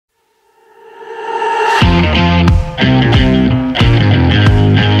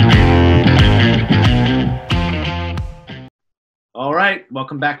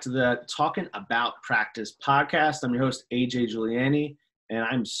welcome back to the Talking About Practice podcast. I'm your host, AJ Giuliani, and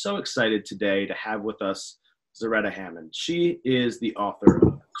I'm so excited today to have with us Zaretta Hammond. She is the author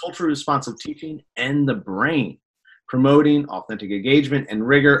of Culturally Responsive Teaching and the Brain, Promoting Authentic Engagement and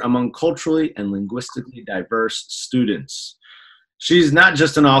Rigor Among Culturally and Linguistically Diverse Students. She's not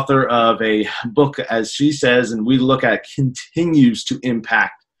just an author of a book, as she says, and we look at continues to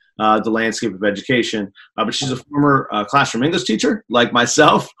impact the landscape of education, but she's a former classroom English teacher like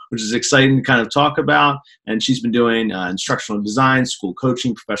myself, which is exciting to kind of talk about. And she's been doing instructional design, school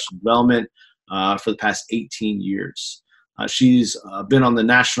coaching, professional development for the past 18 years. She's been on the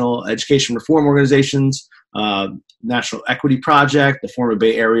National Education Reform Organization's National Equity Project, the former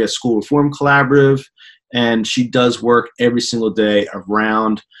Bay Area School Reform Collaborative, and she does work every single day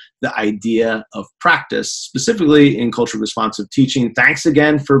around the idea of practice, specifically in culturally responsive teaching. Thanks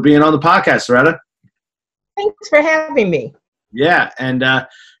again for being on the podcast, Zaretta. Thanks for having me. Yeah, and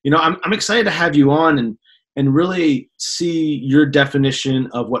I'm excited to have you on and really see your definition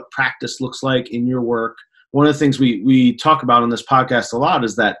of what practice looks like in your work. One of the things we talk about on this podcast a lot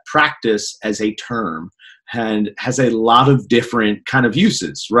is that practice as a term and has a lot of different kind of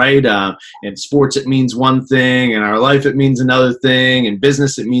uses, right? In sports, it means one thing. In our life, it means another thing. In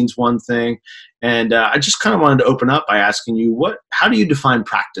business, it means one thing. And I just kind of wanted to open up by asking you, how do you define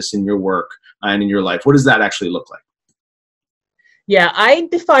practice in your work and in your life? What does that actually look like? Yeah, I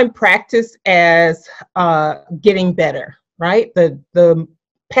define practice as getting better, right? The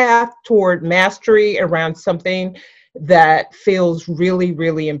path toward mastery around something that feels really,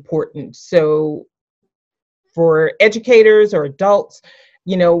 really important. So for educators or adults,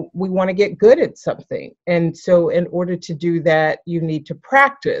 we want to get good at something. And so in order to do that, you need to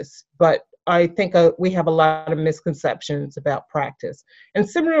practice. But I think we have a lot of misconceptions about practice. And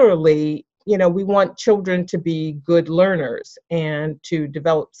similarly, we want children to be good learners and to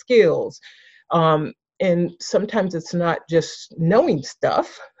develop skills. And sometimes it's not just knowing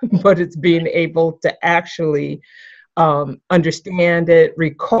stuff, but it's being able to actually understand it,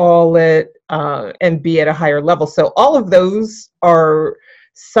 recall it, and be at a higher level. So all of those are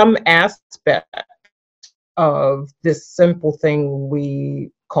some aspect of this simple thing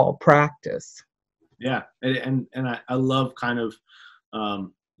we call practice. Yeah, and I love kind of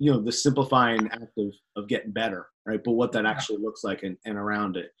the simplifying act of getting better, right? But what that actually looks like and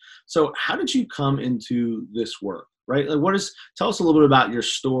around it. So how did you come into this work, right? Like tell us a little bit about your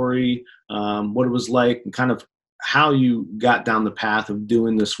story, what it was like, and kind of how you got down the path of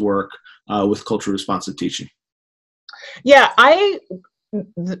doing this work with culturally responsive teaching. Yeah,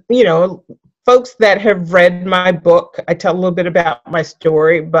 folks that have read my book, I tell a little bit about my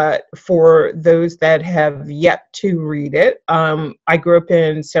story, but for those that have yet to read it, I grew up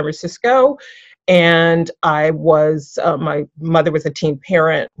in San Francisco, and my mother was a teen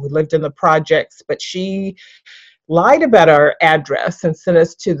parent. We lived in the projects, but she lied about our address and sent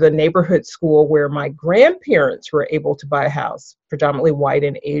us to the neighborhood school where my grandparents were able to buy a house, predominantly white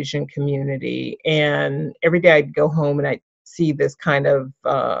and Asian community. And every day I'd go home and I'd see this kind of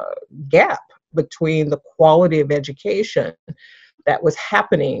gap between the quality of education that was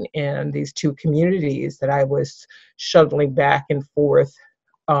happening in these two communities that I was shuttling back and forth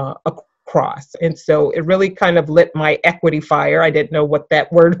across. And so it really kind of lit my equity fire. I didn't know what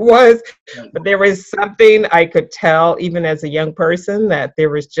that word was, but there was something I could tell, even as a young person, that there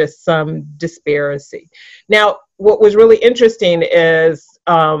was just some disparity. Now, what was really interesting is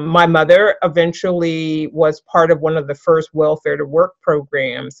my mother eventually was part of one of the first welfare to work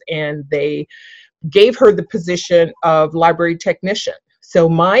programs, and they gave her the position of library technician. So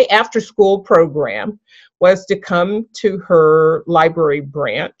my after-school program was to come to her library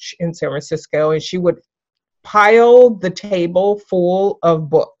branch in San Francisco, and she would pile the table full of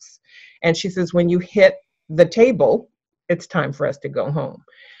books. And she says, when you hit the table, it's time for us to go home.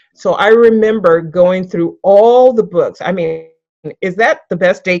 So I remember going through all the books. I mean, is that the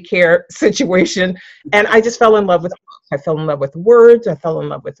best daycare situation? And I just fell in love with books. I fell in love with words. I fell in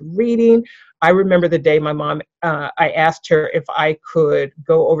love with reading. I remember the day my mom, I asked her if I could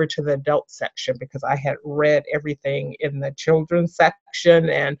go over to the adult section because I had read everything in the children's section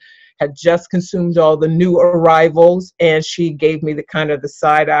and had just consumed all the new arrivals. And she gave me the kind of the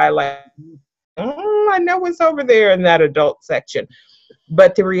side eye, like, I know what's over there in that adult section.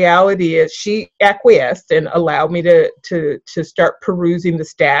 But the reality is she acquiesced and allowed me to start perusing the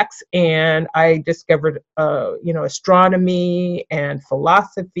stacks. And I discovered, astronomy and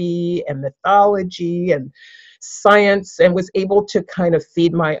philosophy and mythology and science, and was able to kind of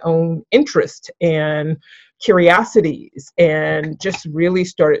feed my own interest and curiosities, and just really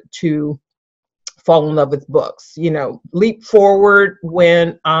started to fall in love with books. Leap forward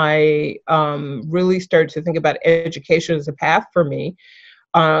when I really started to think about education as a path for me.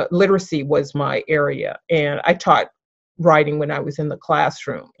 Literacy was my area, and I taught writing when I was in the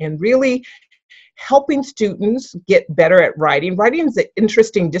classroom, and really helping students get better at writing. Writing is an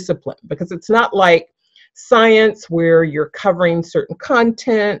interesting discipline because it's not like science where you're covering certain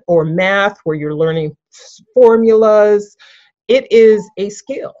content, or math where you're learning formulas. It is a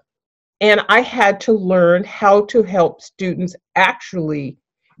skill. And I had to learn how to help students actually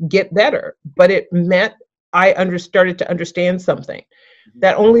get better. But it meant I started to understand something,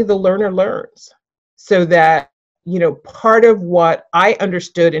 that only the learner learns. So that, part of what I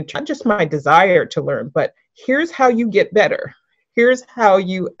understood, and not just my desire to learn, but here's how you get better. Here's how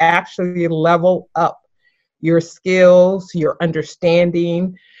you actually level up your skills, your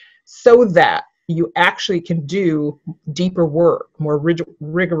understanding, so that you actually can do deeper work, more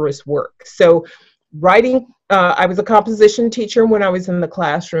rigorous work. So writing, I was a composition teacher when I was in the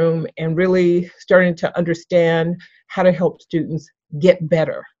classroom, and really starting to understand how to help students get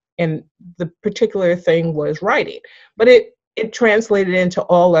better. And the particular thing was writing, but it translated into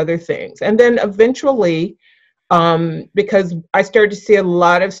all other things. And then eventually, because I started to see a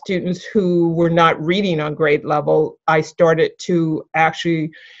lot of students who were not reading on grade level, I started to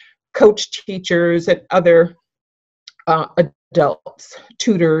actually coach teachers and other adults,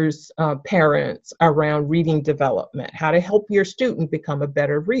 tutors, parents around reading development, how to help your student become a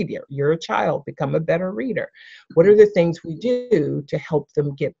better reader, your child become a better reader. What are the things we do to help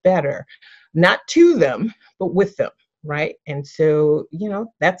them get better? Not to them, but with them, right? And so,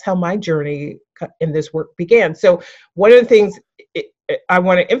 that's how my journey in this work began. So one of the things I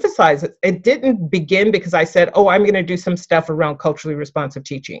want to emphasize, it didn't begin because I said, oh, I'm going to do some stuff around culturally responsive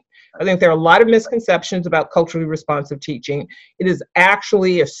teaching. I think there are a lot of misconceptions about culturally responsive teaching. It is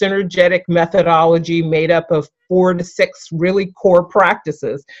actually a synergetic methodology made up of 4 to 6 really core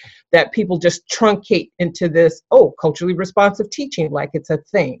practices that people just truncate into this, culturally responsive teaching, like it's a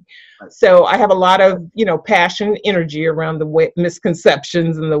thing. So I have a lot of, passion, energy around the way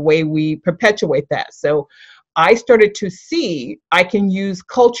misconceptions and the way we perpetuate that. So I started to see I can use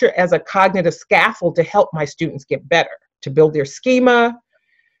culture as a cognitive scaffold to help my students get better, to build their schema,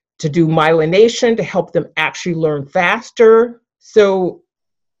 to do myelination, to help them actually learn faster. So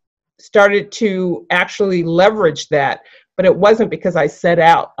started to actually leverage that, but it wasn't because I set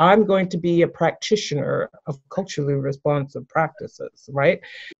out, I'm going to be a practitioner of culturally responsive practices, right?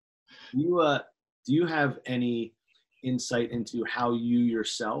 Do you have any insight into how you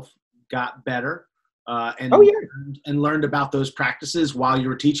yourself got better? And learned about those practices while you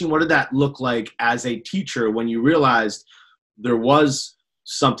were teaching? What did that look like as a teacher when you realized there was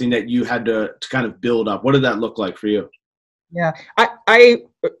something that you had to kind of build up? What did that look like for you? Yeah,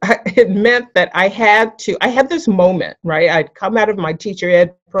 it meant that I had this moment, right? I'd come out of my teacher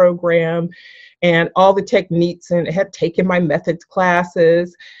ed program and all the techniques, and had taken my methods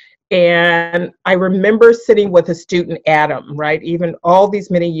classes. And I remember sitting with a student, Adam, right? Even all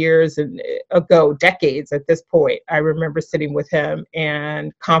these many years ago, decades at this point, I remember sitting with him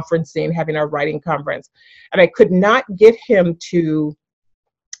and conferencing, having our writing conference. And I could not get him to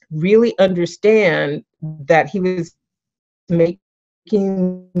really understand that he was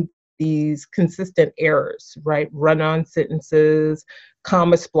making these consistent errors, right? Run-on sentences,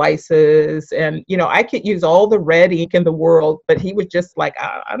 comma splices, and I could use all the red ink in the world, but he was just like,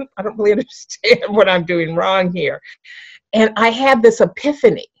 I don't really understand what I'm doing wrong here. And I had this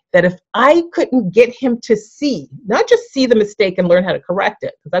epiphany that if I couldn't get him to see, not just see the mistake and learn how to correct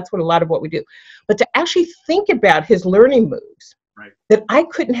it, because that's what a lot of what we do, but to actually think about his learning moves, right, that I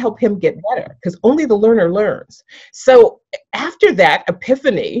couldn't help him get better, because only the learner learns. So after that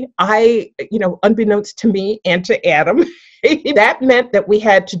epiphany, I, unbeknownst to me and to Adam, that meant that we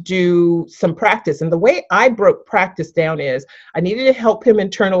had to do some practice. And the way I broke practice down is I needed to help him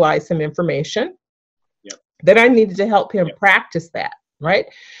internalize some information. Yep. Then I needed to help him practice that, right?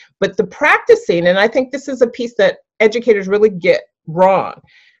 But the practicing, and I think this is a piece that educators really get wrong,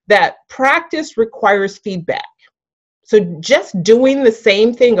 that practice requires feedback. So just doing the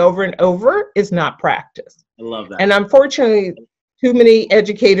same thing over and over is not practice. I love that. And unfortunately, too many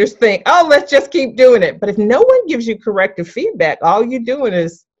educators think, oh, let's just keep doing it. But if no one gives you corrective feedback, all you're doing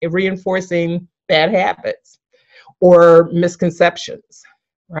is reinforcing bad habits or misconceptions,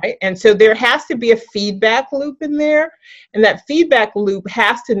 right? And so there has to be a feedback loop in there. And that feedback loop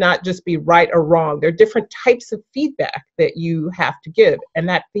has to not just be right or wrong. There are different types of feedback that you have to give. And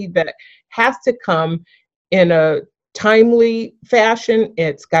that feedback has to come in a timely fashion.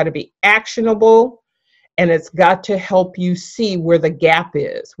 It's got to be actionable. And it's got to help you see where the gap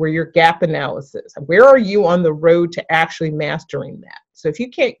is, where your gap analysis, where are you on the road to actually mastering that? So if you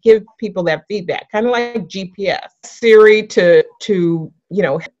can't give people that feedback, kind of like GPS, Siri to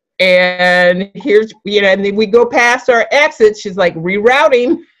and here's, and then we go past our exit, she's like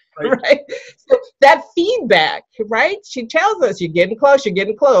rerouting, right? So that feedback, right? She tells us you're getting close,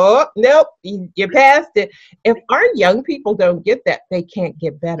 Oh, nope, you passed it. If our young people don't get that, they can't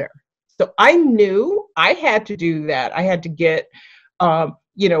get better. So I knew I had to do that. I had to get,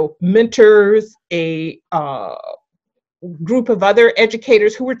 mentors, a group of other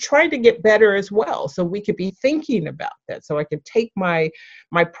educators who were trying to get better as well. So we could be thinking about that. So I could take my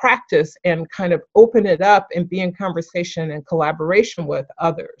practice and kind of open it up and be in conversation and collaboration with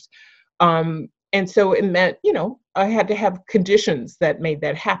others. And so it meant, I had to have conditions that made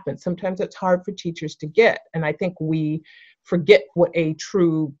that happen. Sometimes it's hard for teachers to get. And I think we forget what a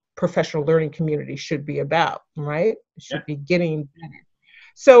true professional learning community should be about, right? It should be getting better.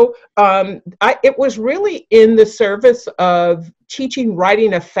 So it was really in the service of teaching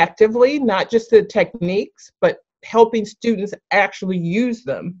writing effectively, not just the techniques, but helping students actually use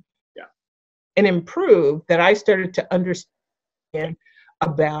them and improve, that I started to understand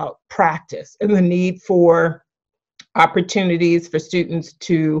about practice and the need for opportunities for students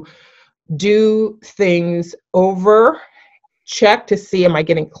to do things over, check to see, am I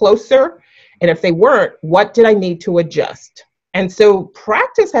getting closer? And if they weren't, what did I need to adjust? And so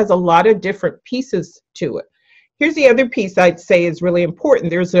practice has a lot of different pieces to it. Here's the other piece I'd say is really important.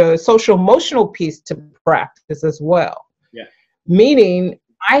 There's a social emotional piece to practice as well. Yeah. Meaning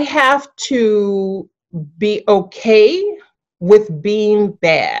I have to be okay with being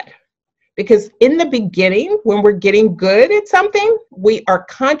bad. Because in the beginning, when we're getting good at something, we are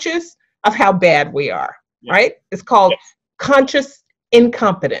conscious of how bad we are, right? It's called conscious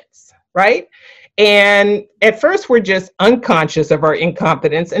incompetence, right? And at first, we're just unconscious of our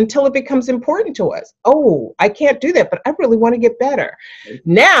incompetence until it becomes important to us. Oh, I can't do that, but I really want to get better.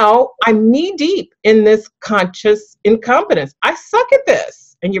 Now, I'm knee deep in this conscious incompetence. I suck at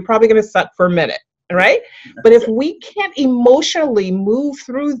this, and you're probably going to suck for a minute, right? But if we can't emotionally move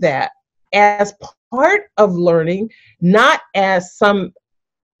through that as part of learning, not as some,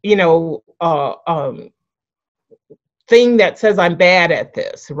 thing that says I'm bad at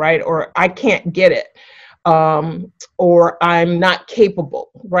this, right? Or I can't get it, or I'm not capable,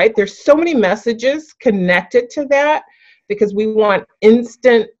 right? There's so many messages connected to that because we want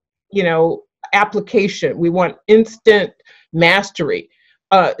instant, application. We want instant mastery.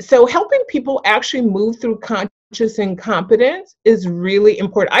 So helping people actually move through conscious incompetence is really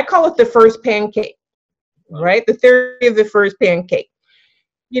important. I call it the first pancake, right? The theory of the first pancake.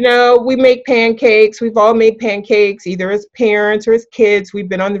 We make pancakes. We've all made pancakes, either as parents or as kids. We've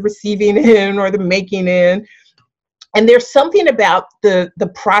been on the receiving end or the making end. And there's something about the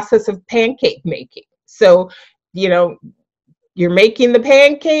process of pancake making. So, you're making the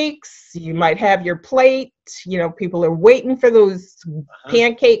pancakes. You might have your plate. People are waiting for those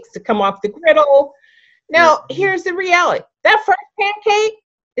pancakes to come off the griddle. Now, here's the reality. That first pancake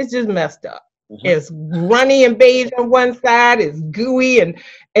is just messed up. It's runny and beige on one side, it's gooey, and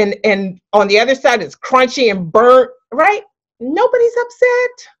on the other side it's crunchy and burnt, right? Nobody's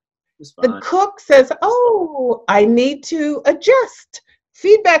upset. The cook says, oh, I need to adjust.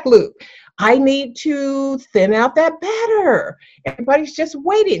 Feedback loop. I need to thin out that batter. Everybody's just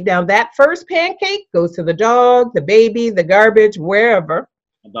waiting. Now that first pancake goes to the dog, the baby, the garbage, wherever.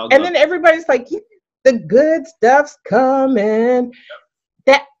 And then everybody's like, the good stuff's coming.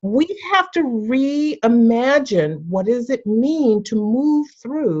 That we have to reimagine what does it mean to move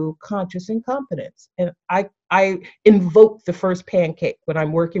through conscious incompetence. And I invoke the first pancake when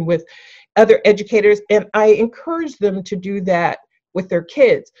I'm working with other educators, and I encourage them to do that with their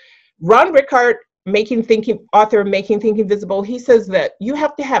kids. Ron Rickard, author of Making Thinking Visible, he says that you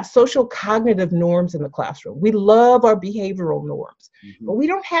have to have social cognitive norms in the classroom. We love our behavioral norms, but we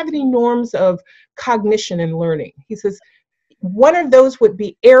don't have any norms of cognition and learning. He says, one of those would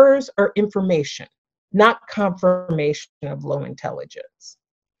be errors or information, not confirmation of low intelligence.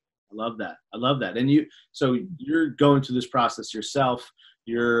 I love that. And so you're going through this process yourself.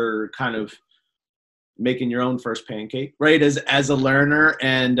 You're kind of making your own first pancake, right? As a learner,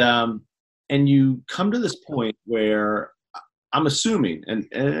 and you come to this point where I'm assuming, and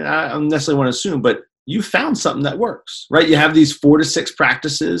I don't necessarily want to assume, but you found something that works, right? You have these 4 to 6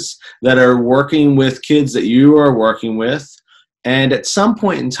 practices that are working with kids that you are working with. And at some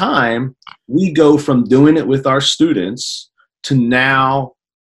point in time, we go from doing it with our students to now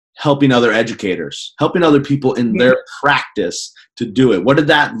helping other educators, helping other people in their practice to do it. What did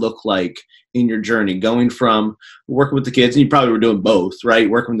that look like in your journey, going from working with the kids, and you probably were doing both, right?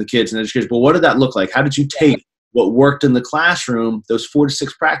 Working with the kids and educators, but what did that look like? How did you take what worked in the classroom, those 4 to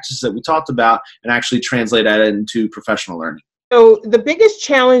 6 practices that we talked about, and actually translate that into professional learning? So the biggest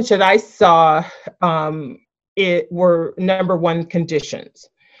challenge that I saw it were, number one, conditions.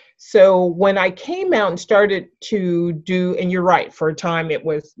 So when I came out and started to do, and you're right, for a time it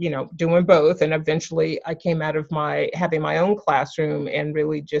was, doing both. And eventually I came out of having my own classroom and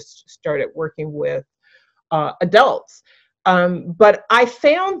really just started working with adults. But I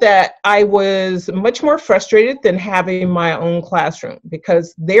found that I was much more frustrated than having my own classroom,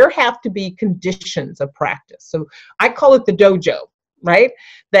 because there have to be conditions of practice. So I call it the dojo, right?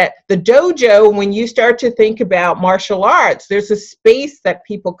 That the dojo, when you start to think about martial arts, there's a space that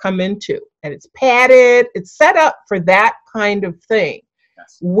people come into, and it's padded, it's set up for that kind of thing.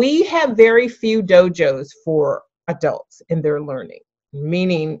 Yes. We have very few dojos for adults in their learning,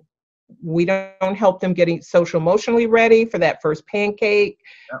 meaning we don't help them getting social emotionally ready for that first pancake,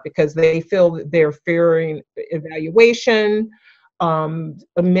 because they feel that they're fearing evaluation.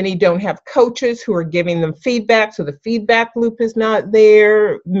 Many don't have coaches who are giving them feedback, so the feedback loop is not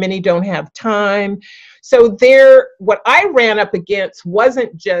there. Many don't have time. So what I ran up against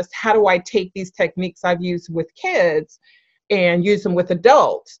wasn't just how do I take these techniques I've used with kids and use them with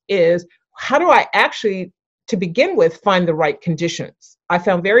adults, is how do I actually, to begin with, find the right conditions. I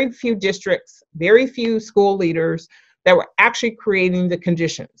found very few districts, very few school leaders that were actually creating the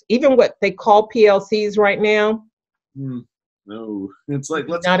conditions. Even what they call PLCs right now. No, it's like,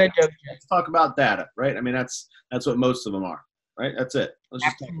 let's talk about data, right? I mean, that's what most of them are, right? That's it. Let's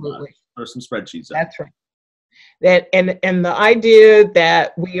just talk about it. There's some spreadsheets. That's right. That and the idea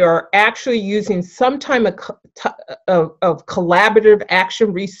that we are actually using some type of collaborative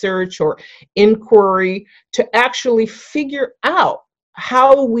action research or inquiry to actually figure out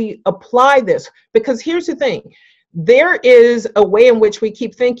how we apply this. Because here's the thing, there is a way in which we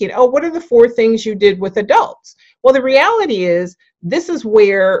keep thinking, oh, what are the 4 things you did with adults? Well, the reality is, this is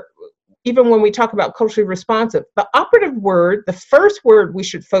where, even when we talk about culturally responsive, the operative word, the first word we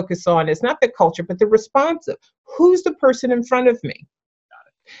should focus on is not the culture, but the responsive. Who's the person in front of me?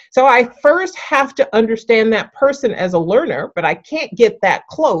 So I first have to understand that person as a learner, but I can't get that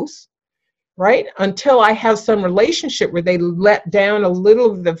close, right, until I have some relationship where they let down a little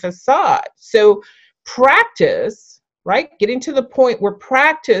of the facade. So practice, right, getting to the point where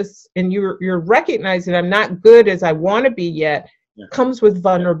practice, and you're recognizing I'm not good as I want to be yet, comes with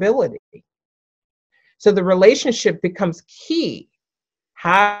vulnerability. So the relationship becomes key.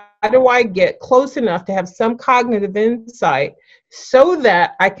 How do I get close enough to have some cognitive insight so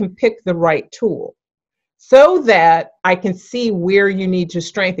that I can pick the right tool, so that I can see where you need to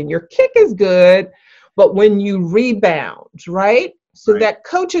strengthen? Your kick is good, but when you rebound, right? So that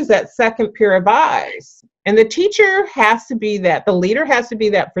coach is that second pair of eyes. And the teacher has to be that, the leader has to be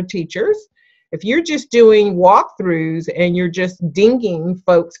that for teachers. If you're just doing walkthroughs and you're just dinging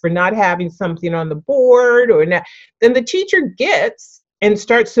folks for not having something on the board or not, then the teacher gets and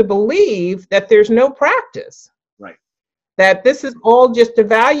starts to believe that there's no practice. Right. That this is all just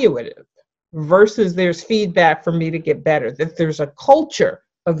evaluative versus there's feedback for me to get better, that there's a culture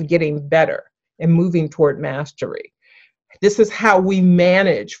of getting better and moving toward mastery. This is how we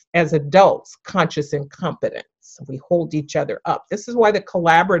manage as adults conscious incompetence. We hold each other up. This is why the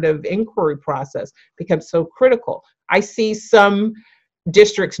collaborative inquiry process becomes so critical. I see some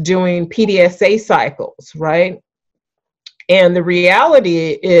districts doing PDSA cycles, right? And the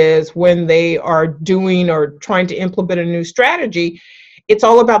reality is, when they are doing or trying to implement a new strategy, it's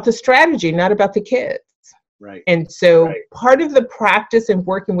all about the strategy, not about the kids. Right. And so part of the practice in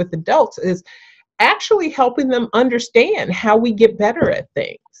working with adults is actually helping them understand how we get better at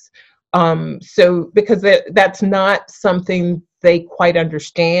things. So because that's not something they quite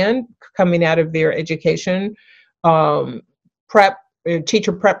understand coming out of their education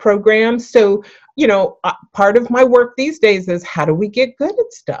teacher prep programs. So, part of my work these days is how do we get good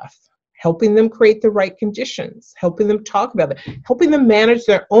at stuff? Helping them create the right conditions, helping them talk about it, helping them manage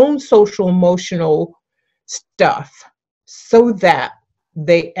their own social emotional stuff so that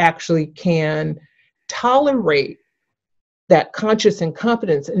they actually can tolerate that conscious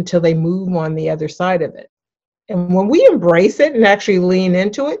incompetence until they move on the other side of it. And when we embrace it and actually lean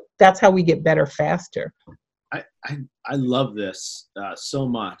into it, that's how we get better faster. I love this so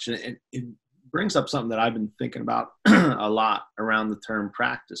much. And it brings up something that I've been thinking about a lot around the term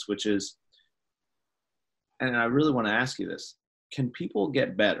practice, which is, and I really want to ask you this, can people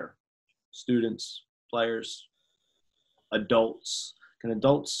get better? Students, players, adults, can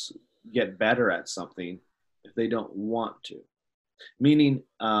adults get better at something if they don't want to? Meaning,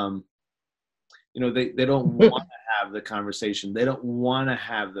 they don't want to have the conversation. They don't want to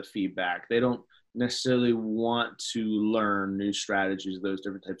have the feedback. They don't necessarily want to learn new strategies, those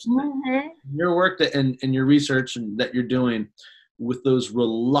different types of things. Mm-hmm. Your work and your research that you're doing with those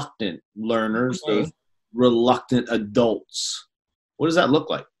reluctant learners, those reluctant adults, what does that look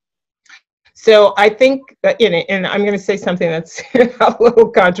like? So I think, and I'm going to say something that's a little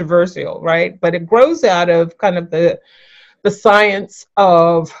controversial, right? But it grows out of kind of the science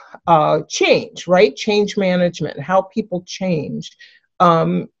of change, right? Change management, how people change.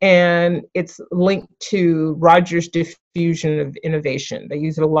 And it's linked to Rogers' diffusion of innovation. They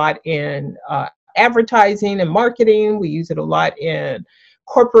use it a lot in advertising and marketing. We use it a lot in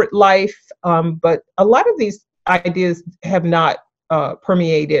corporate life. But a lot of these ideas have not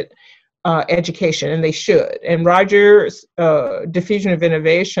permeated education, and they should. And Rogers' diffusion of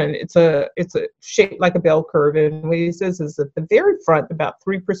innovation, it's a shaped like a bell curve. And what he says is at the very front, about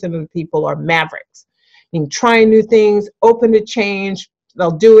 3% of the people are mavericks, meaning trying new things, open to change.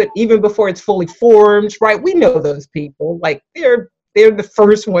 They'll do it even before it's fully formed, right? We know those people. Like they're the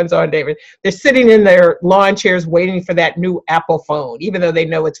first ones on David. They're sitting in their lawn chairs waiting for that new Apple phone, even though they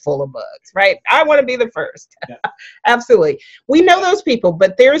know it's full of bugs, right? I want to be the first. Yeah. Absolutely. We know those people,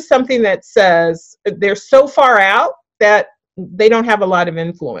 but there's something that says they're so far out that they don't have a lot of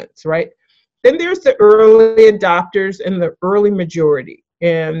influence, right? Then there's the early adopters and the early majority.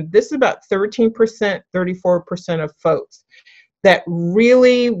 And this is about 13%, 34% of folks that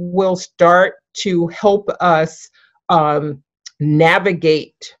really will start to help us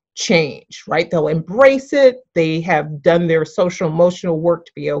navigate change, right? They'll embrace it. They have done their social emotional work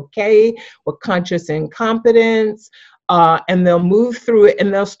to be okay with conscious incompetence, and they'll move through it,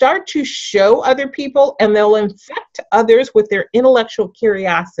 and they'll start to show other people, and they'll infect others with their intellectual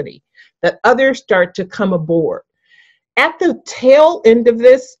curiosity, that others start to come aboard. At the tail end of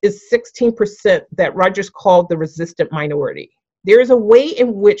this is 16% that Rogers called the resistant minority. There is a way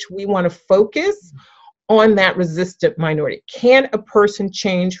in which we want to focus on that resistant minority. Can a person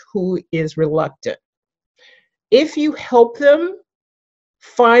change who is reluctant? If you help them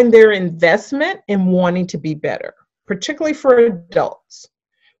find their investment in wanting to be better, particularly for adults,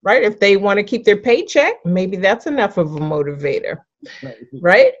 right? If they want to keep their paycheck, maybe that's enough of a motivator,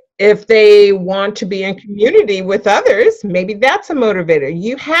 right? If they want to be in community with others, maybe that's a motivator.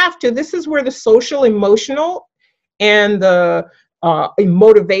 You have to, this is where the social, emotional, and the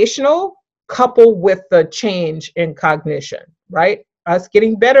motivational couple with the change in cognition, right? Us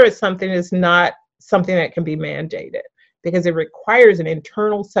getting better at something is not something that can be mandated because it requires an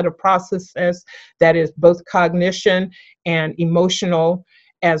internal set of processes that is both cognition and emotional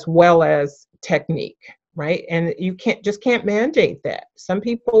as well as technique, right? And you can't mandate that. Some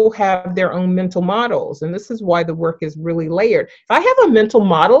people have their own mental models, and this is why the work is really layered. If I have a mental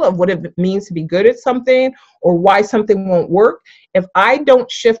model of what it means to be good at something or why something won't work, if I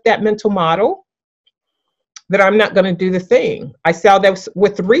don't shift that mental model, then I'm not going to do the thing. I saw that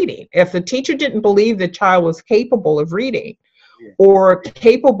with reading. If the teacher didn't believe the child was capable of reading or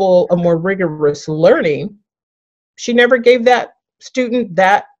capable of more rigorous learning, she never gave that student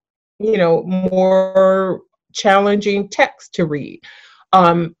that more challenging text to read,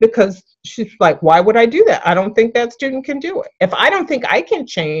 because she's like, why would I do that? I don't think that student can do it. If I don't think I can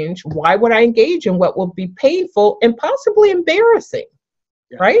change, why would I engage in what will be painful and possibly embarrassing?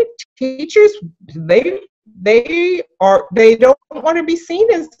 Yeah. Right? Teachers, they don't want to be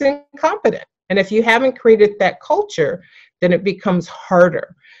seen as incompetent. And if you haven't created that culture, then it becomes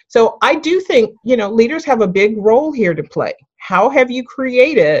harder. So I do think, leaders have a big role here to play. How have you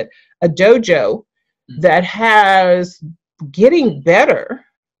created a dojo that has getting better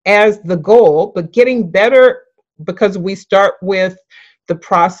as the goal, but getting better because we start with the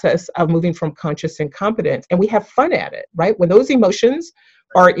process of moving from conscious incompetence and we have fun at it, right? When those emotions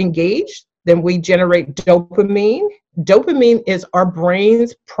are engaged, then we generate dopamine. Dopamine is our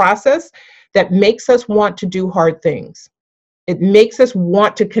brain's process that makes us want to do hard things. It makes us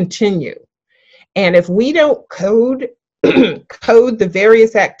want to continue. And if we don't code the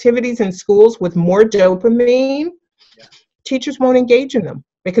various activities in schools with more dopamine, teachers won't engage in them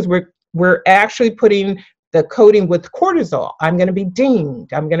because we're actually putting the coding with cortisol. I'm going to be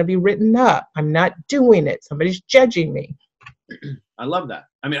dinged. I'm going to be written up. I'm not doing it. Somebody's judging me. I love that.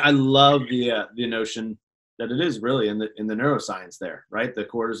 I mean, I love the notion that it is really in the neuroscience there, right? The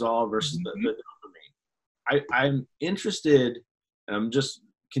cortisol versus the dopamine. I'm interested, and I'm just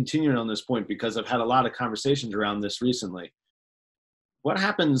continuing on this point because I've had a lot of conversations around this recently. What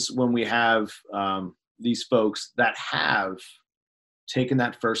happens when we have these folks that have taken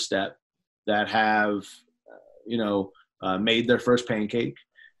that first step, that have, made their first pancake,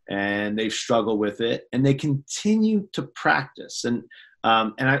 and they've struggled with it, and they continue to practice. And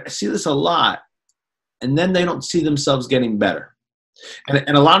I see this a lot, and then they don't see themselves getting better.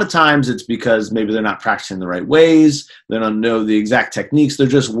 And a lot of times it's because maybe they're not practicing the right ways. They don't know the exact techniques. They're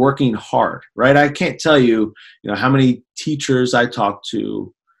just working hard, right? I can't tell you, how many teachers I talk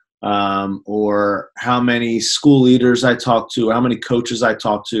to, or how many school leaders I talk to, or how many coaches I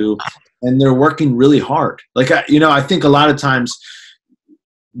talk to, and they're working really hard. Like, I think a lot of times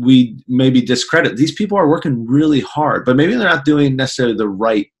we maybe discredit these people are working really hard, but maybe they're not doing necessarily the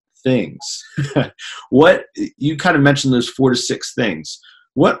right things. What you kind of mentioned, those 4 to 6 things.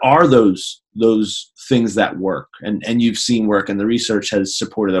 What are those things that work, and you've seen work, and the research has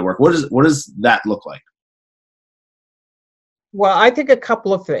supported that work? What does that look like? Well, I think a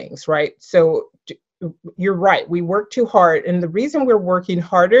couple of things, right? So you're right. We work too hard. And the reason we're working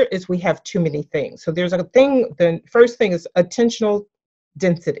harder is we have too many things. So there's a thing, the first thing is attentional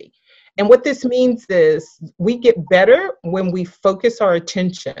density. And what this means is we get better when we focus our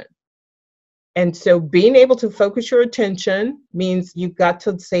attention. And so being able to focus your attention means you've got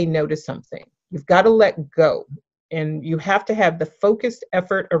to say no to something. You've got to let go. And you have to have the focused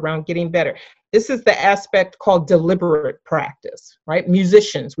effort around getting better. This is the aspect called deliberate practice, right?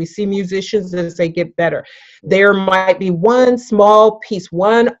 Musicians, we see musicians as they get better. There might be one small piece,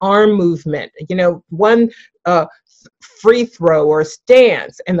 one arm movement, one free throw or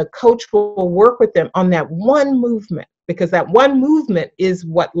stance, and the coach will work with them on that one movement, because that one movement is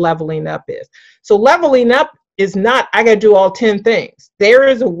what leveling up is. So leveling up is not, I got to do all 10 things. There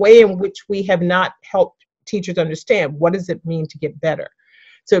is a way in which we have not helped teachers understand what does it mean to get better.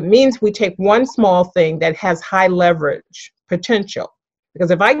 So it means we take one small thing that has high leverage potential,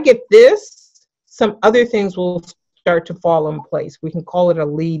 because if I get this, some other things will start to fall in place. We can call it a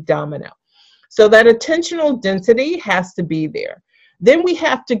lead domino. So that attentional density has to be there. Then we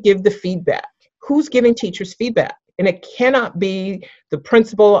have to give the feedback. Who's giving teachers feedback? And it cannot be the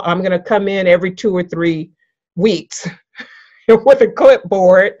principal. I'm going to come in every 2 or 3 weeks with a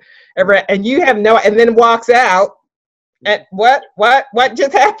clipboard, and you have no, and then walks out. And what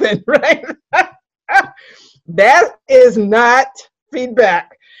just happened, right? That is not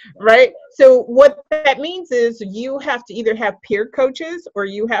feedback, right? So what that means is you have to either have peer coaches, or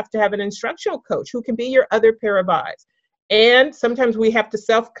you have to have an instructional coach who can be your other pair of eyes. And sometimes we have to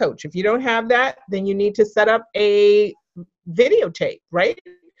self-coach. If you don't have that, then you need to set up a videotape, right?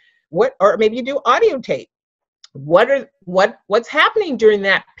 Or maybe you do audio tape. What's happening during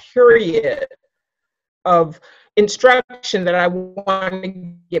that period of instruction that I want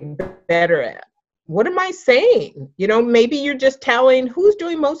to get better at? What am I saying? Maybe you're just telling who's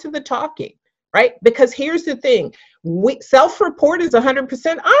doing most of the talking, right? Because here's the thing, self-report is 100%.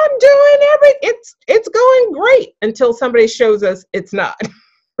 I'm doing everything. It's going great until somebody shows us it's not,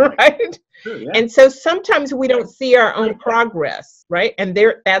 right? Sure, yeah. And so sometimes we don't see our own progress, right? And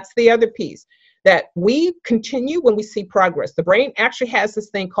that's the other piece, that we continue when we see progress. The brain actually has this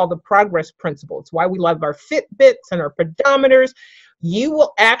thing called the progress principle. It's why we love our Fitbits and our pedometers. You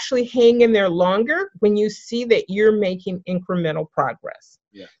will actually hang in there longer when you see that you're making incremental progress.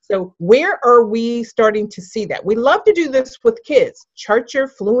 Yeah. So where are we starting to see that? We love to do this with kids. Chart your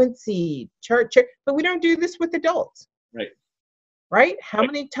fluency, but we don't do this with adults. Right?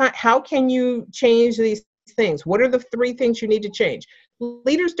 How can you change these things? What are the 3 things you need to change?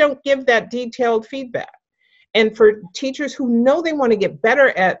 Leaders don't give that detailed feedback. And for teachers who know they want to get better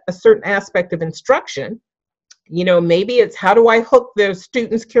at a certain aspect of instruction, maybe it's how do I hook the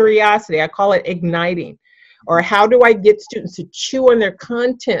students' curiosity? I call it igniting. Or how do I get students to chew on their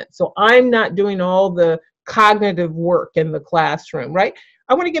content so I'm not doing all the cognitive work in the classroom, right?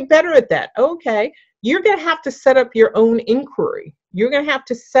 I want to get better at that. Okay, you're going to have to set up your own inquiry. You're going to have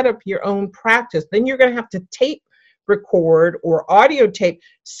to set up your own practice. Then you're going to have to tape record or audio tape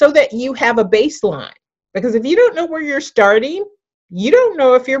so that you have a baseline. Because if you don't know where you're starting, you don't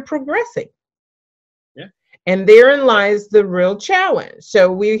know if you're progressing. Yeah. And therein lies the real challenge.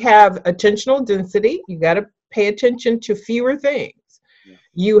 So we have attentional density. You got to pay attention to fewer things. Yeah.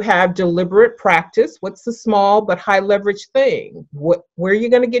 You have deliberate practice. What's the small but high leverage thing? Where are you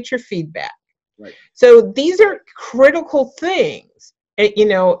going to get your feedback? Right. So these are critical things.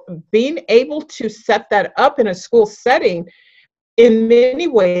 Being able to set that up in a school setting in many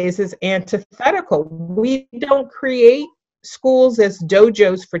ways is antithetical. We don't create schools as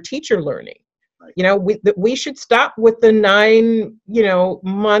dojos for teacher learning. Right. We should stop with the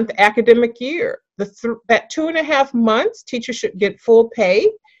 9-month academic year. That 2.5 months, teachers should get full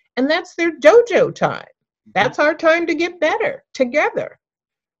pay, and that's their dojo time. That's our time to get better together,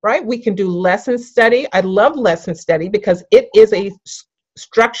 right? We can do lesson study. I love lesson study because it is a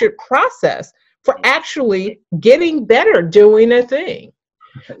structured process for actually getting better doing a thing.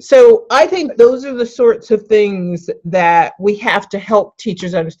 So I think those are the sorts of things that we have to help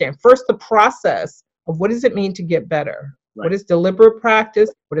teachers understand. First, the process of what does it mean to get better? Right. What is deliberate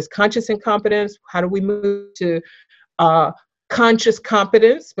practice? What is conscious incompetence? How do we move to conscious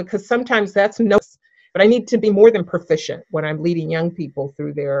competence? Because sometimes that's no, but I need to be more than proficient when I'm leading young people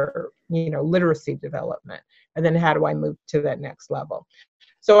through their, literacy development. And then how do I move to that next level?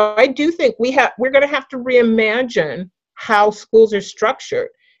 So I do think we're going to have to reimagine how schools are structured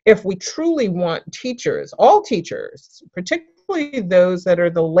if we truly want teachers, all teachers, particularly those that are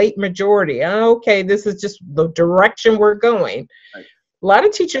the late majority. Okay, this is just the direction we're going. Right. A lot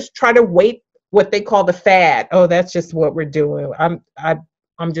of teachers try to wait what they call the fad. Oh, that's just what we're doing.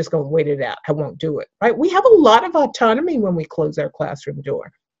 I'm just going to wait it out. I won't do it. Right? We have a lot of autonomy when we close our classroom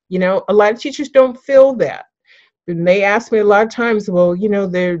door. A lot of teachers don't feel that. And they ask me a lot of times, well,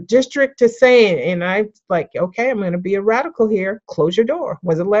 their district is saying, and I'm like, okay, I'm going to be a radical here. Close your door.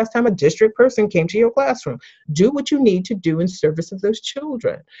 When's the last time a district person came to your classroom? Do what you need to do in service of those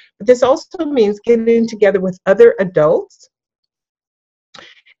children. But this also means getting together with other adults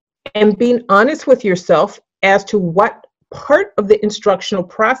and being honest with yourself as to what part of the instructional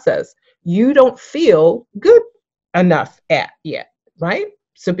process you don't feel good enough at yet, right?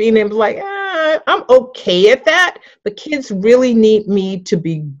 So being able to I'm okay at that, but kids really need me to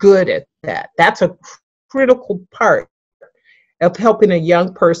be good at that. That's a critical part of helping a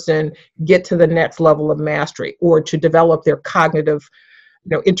young person get to the next level of mastery or to develop their cognitive,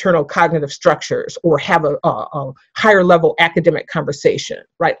 internal cognitive structures or have a higher level academic conversation,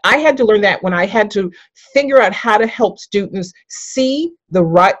 right? I had to learn that when I had to figure out how to help students see the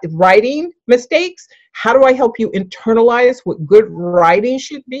writing mistakes. How do I help you internalize what good writing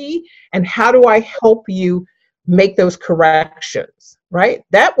should be? And how do I help you make those corrections, right?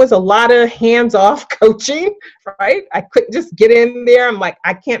 That was a lot of hands-off coaching, right? I couldn't just get in there. I'm like,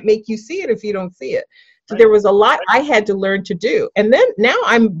 I can't make you see it if you don't see it. So there was a lot I had to learn to do. And then now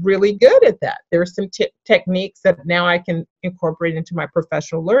I'm really good at that. There are some techniques that now I can incorporate into my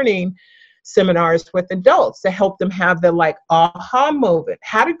professional learning seminars with adults to help them have the aha moment,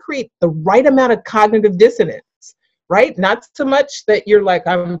 how to create the right amount of cognitive dissonance, right? Not so much that you're like,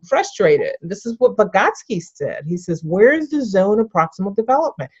 I'm frustrated. This is what Vygotsky said. He says, where's the zone of proximal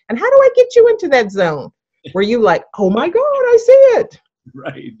development? And how do I get you into that zone where you like, oh my God, I see it.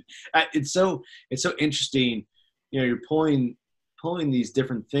 Right. It's so interesting. You're pulling these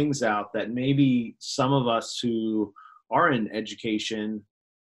different things out that maybe some of us who are in education,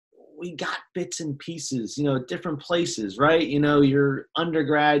 we got bits and pieces, different places, right? Your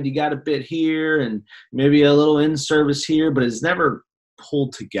undergrad, you got a bit here and maybe a little in-service here, but it's never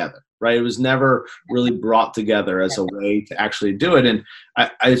pulled together, right? It was never really brought together as a way to actually do it. And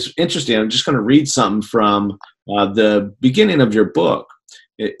it's interesting. I'm just going to read something from the beginning of your book.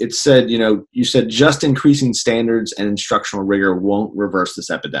 It said, you said just increasing standards and instructional rigor won't reverse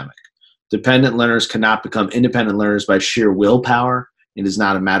this epidemic. Dependent learners cannot become independent learners by sheer willpower. It is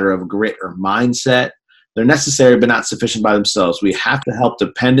not a matter of grit or mindset. They're necessary but not sufficient by themselves. We have to help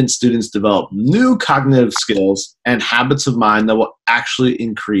dependent students develop new cognitive skills and habits of mind that will actually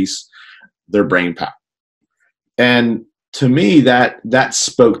increase their brain power. And to me, that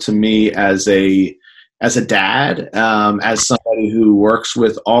spoke to me as a dad, as somebody who works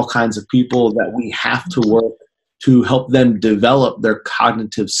with all kinds of people, that we have to work to help them develop their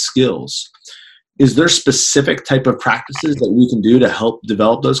cognitive skills. Is there specific type of practices that we can do to help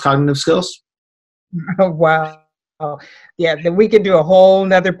develop those cognitive skills? Oh, wow. Yeah, then we can do a whole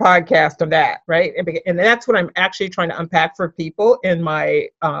nother podcast on that, right? And that's what I'm actually trying to unpack for people in my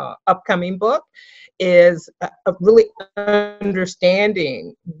upcoming book, is really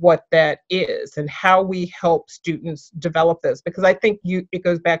understanding what that is and how we help students develop this. Because I think it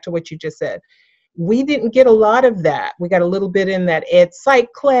goes back to what you just said. We didn't get a lot of that. We got a little bit in that ed psych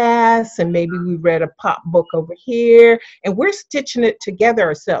class, and maybe we read a pop book over here, and we're stitching it together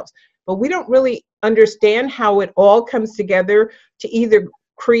ourselves. But we don't really understand how it all comes together to either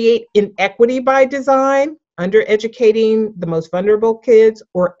create inequity by design, undereducating the most vulnerable kids,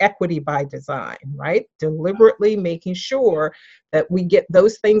 or equity by design, right? Deliberately making sure that we get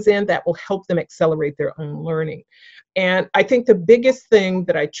those things in that will help them accelerate their own learning. And I think the biggest thing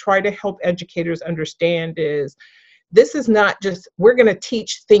that I try to help educators understand is this is not just, we're going to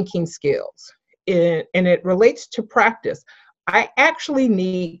teach thinking skills, and it relates to practice. I actually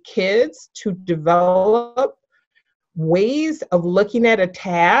need kids to develop ways of looking at a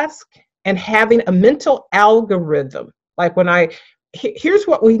task and having a mental algorithm. Like here's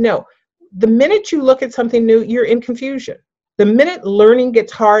what we know. The minute you look at something new, you're in confusion. The minute learning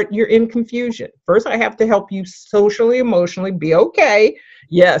gets hard, you're in confusion. First, I have to help you socially, emotionally be okay.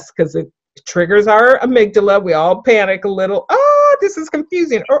 Yes, because it triggers our amygdala. We all panic a little. Oh, this is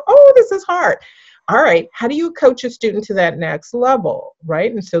confusing. Or, oh, this is hard. All right, how do you coach a student to that next level,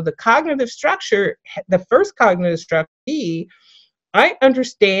 right? And so the cognitive structure, the first cognitive structure, I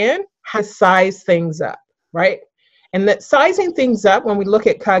understand how to size things up, right? And that sizing things up, when we look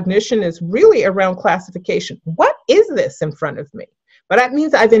at cognition, is really around classification. What is this in front of me? But that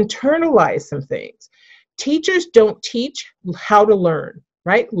means I've internalized some things. Teachers don't teach how to learn,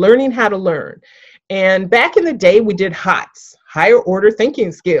 right? Learning how to learn. And back in the day, we did HOTS, higher order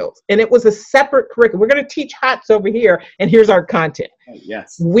thinking skills. And it was a separate curriculum. We're going to teach HOTS over here, and here's our content.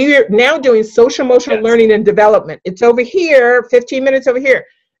 Yes. We're now doing social emotional learning and development. It's over here, 15 minutes over here.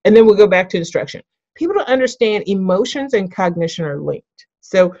 And then we'll go back to instruction. People don't understand emotions and cognition are linked.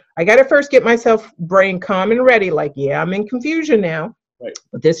 So I got to first get myself brain calm and ready. Like, yeah, I'm in confusion now, right,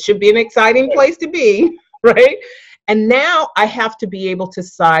 but this should be an exciting place to be, right? And now I have to be able to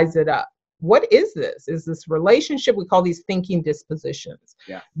size it up. What is this? Is this relationship? We call these thinking dispositions.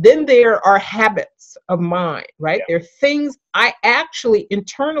 Yeah. Then there are habits of mind, right? Yeah. There are things I actually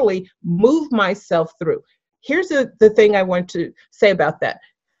internally move myself through. Here's the thing I want to say about that.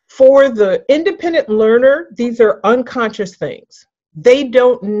 For the independent learner, these are unconscious things. They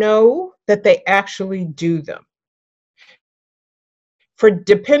don't know that they actually do them. For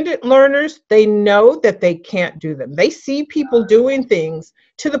dependent learners, they know that they can't do them. They see people doing things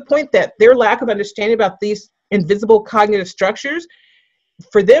to the point that their lack of understanding about these invisible cognitive structures,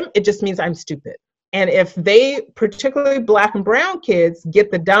 for them, it just means I'm stupid. And if they, particularly Black and brown kids,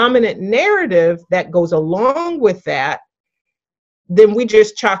 get the dominant narrative that goes along with that, then we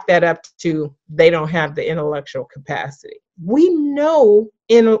just chalk that up to they don't have the intellectual capacity. We know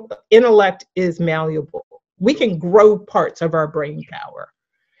intellect is malleable. We can grow parts of our brain power.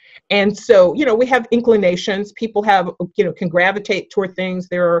 And so, we have inclinations. People have, can gravitate toward things.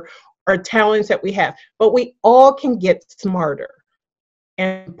 There are talents that we have, but we all can get smarter.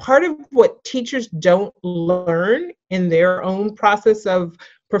 And part of what teachers don't learn in their own process of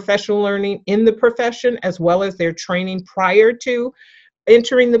professional learning in the profession, as well as their training prior to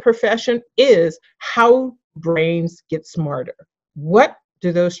entering the profession, is how brains get smarter. What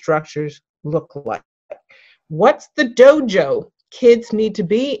do those structures look like? What's the dojo kids need to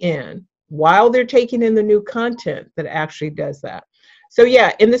be in while they're taking in the new content that actually does that? So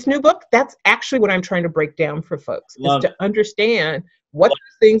yeah, in this new book, that's actually what I'm trying to break down for folks, is to understand what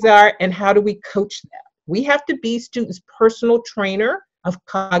those things are and how do we coach that. We have to be students' personal trainer of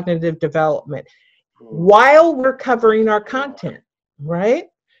cognitive development while we're covering our content, right?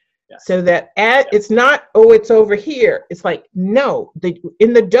 Yes. So that it's not, oh, it's over here. It's like, no,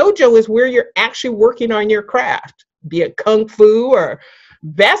 in the dojo is where you're actually working on your craft, be it kung fu or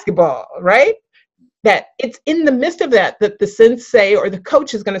basketball, right? That it's in the midst of that the sensei or the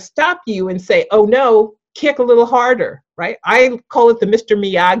coach is going to stop you and say, oh no, kick a little harder, right? I call it the Mr.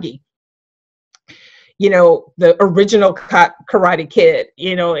 Miyagi. The original Karate Kid,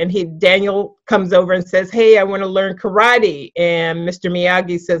 and Daniel comes over and says, hey, I want to learn karate. And Mr.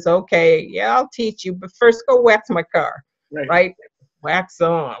 Miyagi says, okay, yeah, I'll teach you, but first go wax my car, right? Wax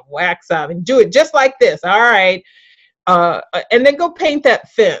on, wax off, and do it just like this. All right. And then go paint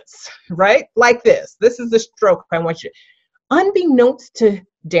that fence, right? Like this. This is the stroke I want you. Unbeknownst to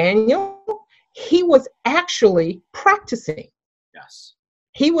Daniel, he was actually practicing. Yes.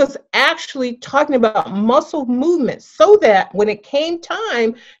 He was actually talking about muscle movement so that when it came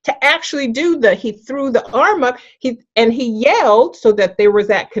time to actually do he threw the arm up, he yelled so that there was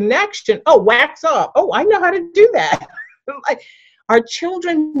that connection. Oh, wax off. Oh, I know how to do that. Like, our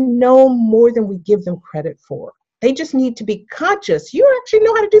children know more than we give them credit for. They just need to be conscious. You actually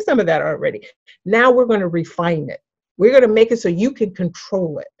know how to do some of that already. Now we're going to refine it. We're going to make it so you can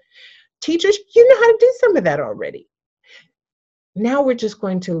control it. Teachers, you know how to do some of that already. Now we're just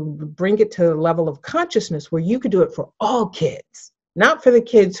going to bring it to the level of consciousness where you could do it for all kids, not for the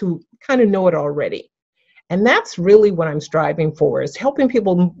kids who kind of know it already. And that's really what I'm striving for, is helping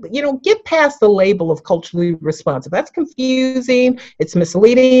people, get past the label of culturally responsive. That's confusing. It's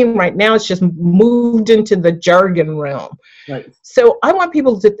misleading. Right now, it's just moved into the jargon realm. Right. So I want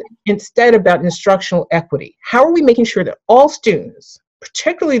people to think instead about instructional equity. How are we making sure that all students,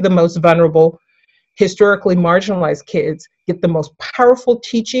 particularly the most vulnerable, historically marginalized kids, get the most powerful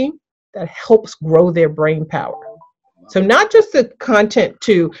teaching that helps grow their brain power? So not just the content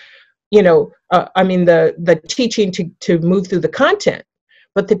to, the teaching to move through the content,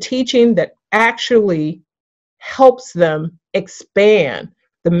 but the teaching that actually helps them expand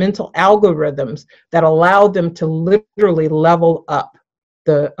the mental algorithms that allow them to literally level up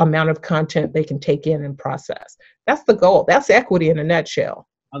the amount of content they can take in and process. That's the goal. That's equity in a nutshell.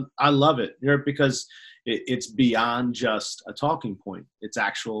 I love it, because it's beyond just a talking point. It's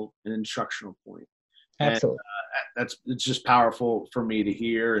actual an instructional point. Absolutely. And it's just powerful for me to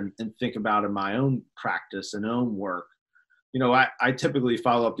hear and think about in my own practice and own work. I typically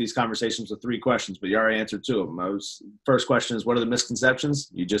follow up these conversations with 3 questions, but you already answered 2 of them. First question is, what are the misconceptions?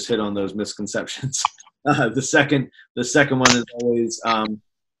 You just hit on those misconceptions. The second one is always,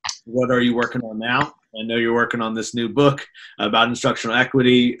 what are you working on now? I know you're working on this new book about instructional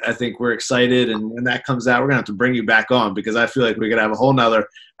equity. I think we're excited. And when that comes out, we're going to have to bring you back on, because I feel like we're going to have a whole nother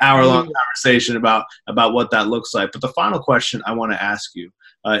hour-long conversation about what that looks like. But the final question I want to ask you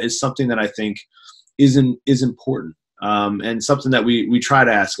is something that I think is important, and something that we try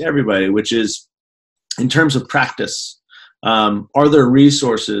to ask everybody, which is, in terms of practice, are there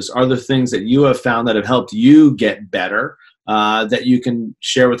resources, are there things that you have found that have helped you get better, that you can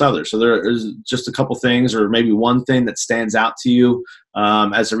share with others? So there's just a couple things, or maybe one thing that stands out to you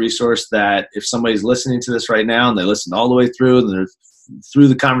as a resource, that if somebody's listening to this right now and they listened all the way through and they're through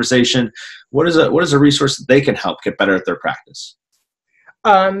the conversation, what is a resource that they can help get better at their practice?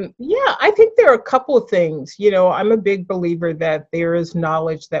 Yeah, I think there are a couple of things. I'm a big believer that there is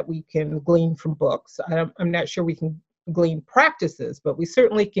knowledge that we can glean from books. I'm not sure we can glean practices, but we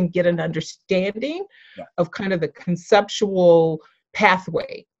certainly can get an understanding of kind of the conceptual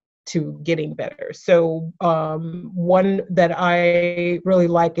pathway to getting better. So one that I really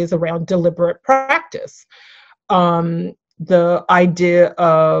like is around deliberate practice. The idea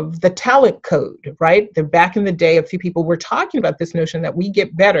of the talent code, right? Back in the day, a few people were talking about this notion that we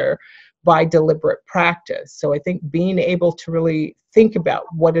get better by deliberate practice. So I think being able to really think about,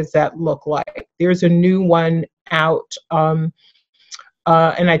 what does that look like? There's a new one out, and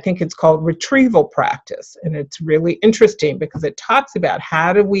I think it's called retrieval practice. And it's really interesting because it talks about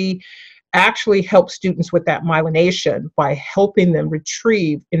how do we actually help students with that myelination by helping them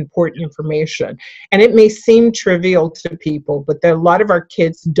retrieve important information. And it may seem trivial to people, but a lot of our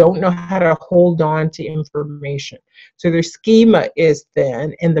kids don't know how to hold on to information. So their schema is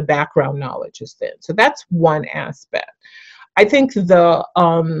thin and the background knowledge is thin. So that's one aspect. I think the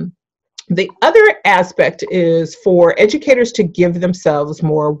other aspect is for educators to give themselves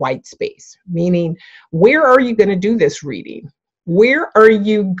more white space, meaning, where are you going to do this reading? Where are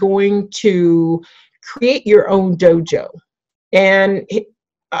you going to create your own dojo? And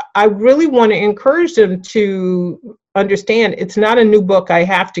I really want to encourage them to understand it's not a new book I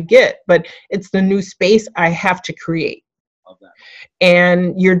have to get, but it's the new space I have to create. Love that.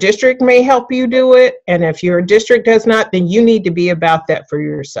 And your district may help you do it. And if your district does not, then you need to be about that for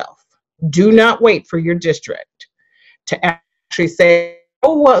yourself. Do not wait for your district to actually say,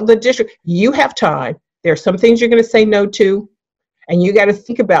 oh, well, the district, you have time. There are some things you're going to say no to. And you got to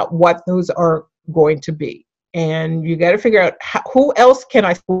think about what those are going to be. And you got to figure out who else can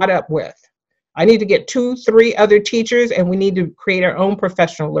I squad up with? I need to get 2, 3 other teachers, and we need to create our own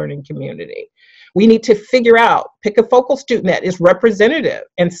professional learning community. We need to figure out, pick a focal student that is representative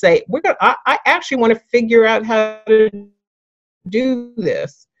and say, I actually want to figure out how to do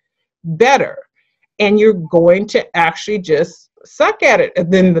this better. And you're going to actually just suck at it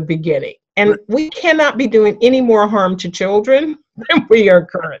in the beginning. And we cannot be doing any more harm to children than we are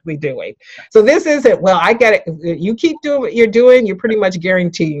currently doing. So this isn't, well, I get it. You keep doing what you're doing, you're pretty much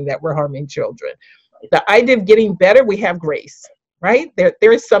guaranteeing that we're harming children. The idea of getting better, we have grace, right?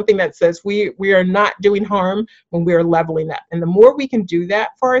 There is something that says we are not doing harm when we are leveling up. And the more we can do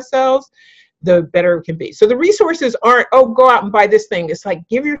that for ourselves, the better it can be. So the resources aren't, oh, go out and buy this thing. It's like,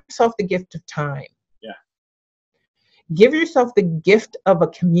 give yourself the gift of time. Give yourself the gift of a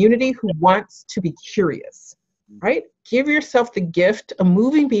community who wants to be curious, right? Give yourself the gift of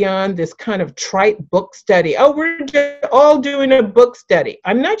moving beyond this kind of trite book study. Oh, we're just all doing a book study.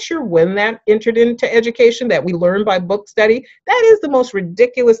 I'm not sure when that entered into education, that we learn by book study. That is the most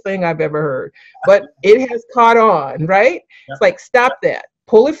ridiculous thing I've ever heard, but it has caught on, right? It's like, stop that.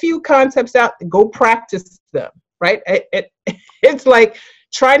 Pull a few concepts out, go practice them, right? It's like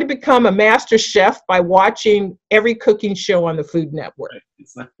trying to become a master chef by watching every cooking show on the Food Network.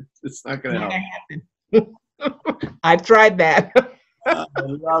 It's not going to happen. I've tried that. I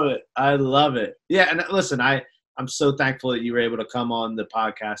love it. I love it. Yeah, and listen, I'm so thankful that you were able to come on the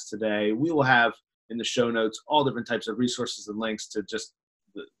podcast today. We will have in the show notes all different types of resources and links to just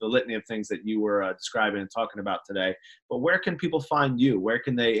the litany of things that you were describing and talking about today. But where can people find you? Where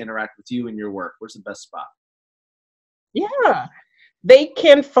can they interact with you and your work? Where's the best spot? Yeah. They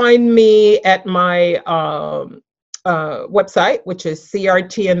can find me at my website, which is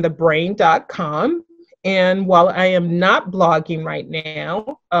crtandthebrain.com. And while I am not blogging right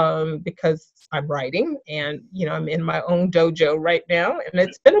now, because I'm writing and, I'm in my own dojo right now, and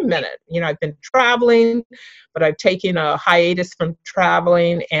it's been a minute. I've been traveling, but I've taken a hiatus from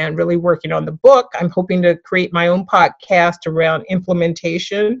traveling and really working on the book. I'm hoping to create my own podcast around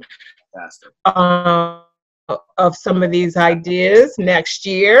implementation of some of these ideas next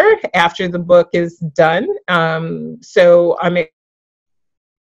year after the book is done. So I'm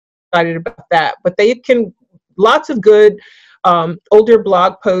excited about that. But they can, lots of good older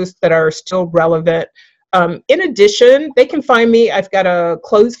blog posts that are still relevant. In addition, they can find me. I've got a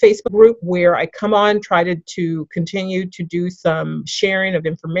closed Facebook group where I come on, try to continue to do some sharing of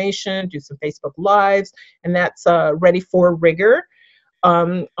information, do some Facebook Lives, and that's Ready for Rigor.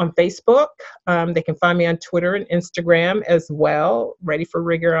 On Facebook. They can find me on Twitter and Instagram as well. Ready for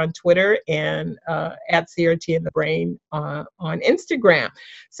Rigor on Twitter and at CRT in the Brain on Instagram.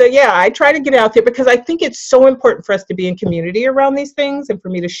 So yeah, I try to get out there because I think it's so important for us to be in community around these things and for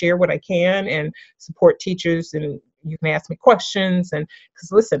me to share what I can and support teachers, and you can ask me questions. And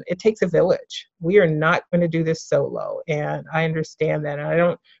because listen, it takes a village. We are not going to do this solo, and I understand that. And I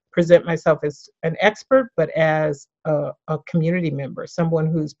don't present myself as an expert, but as a community member, someone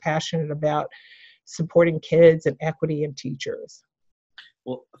who's passionate about supporting kids and equity and teachers.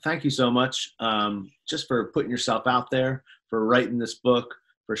 Well, thank you so much just for putting yourself out there, for writing this book,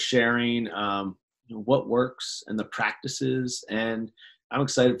 for sharing what works and the practices. And I'm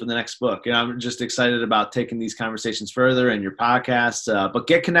excited for the next book. I'm just excited about taking these conversations further and your podcast. But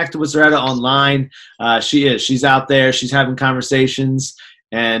get connected with Zaretta online. She's out there. She's having conversations.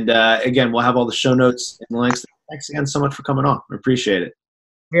 And again, we'll have all the show notes and the links. Thanks again so much for coming on. We appreciate it.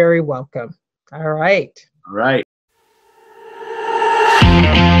 Very welcome. All right. All right.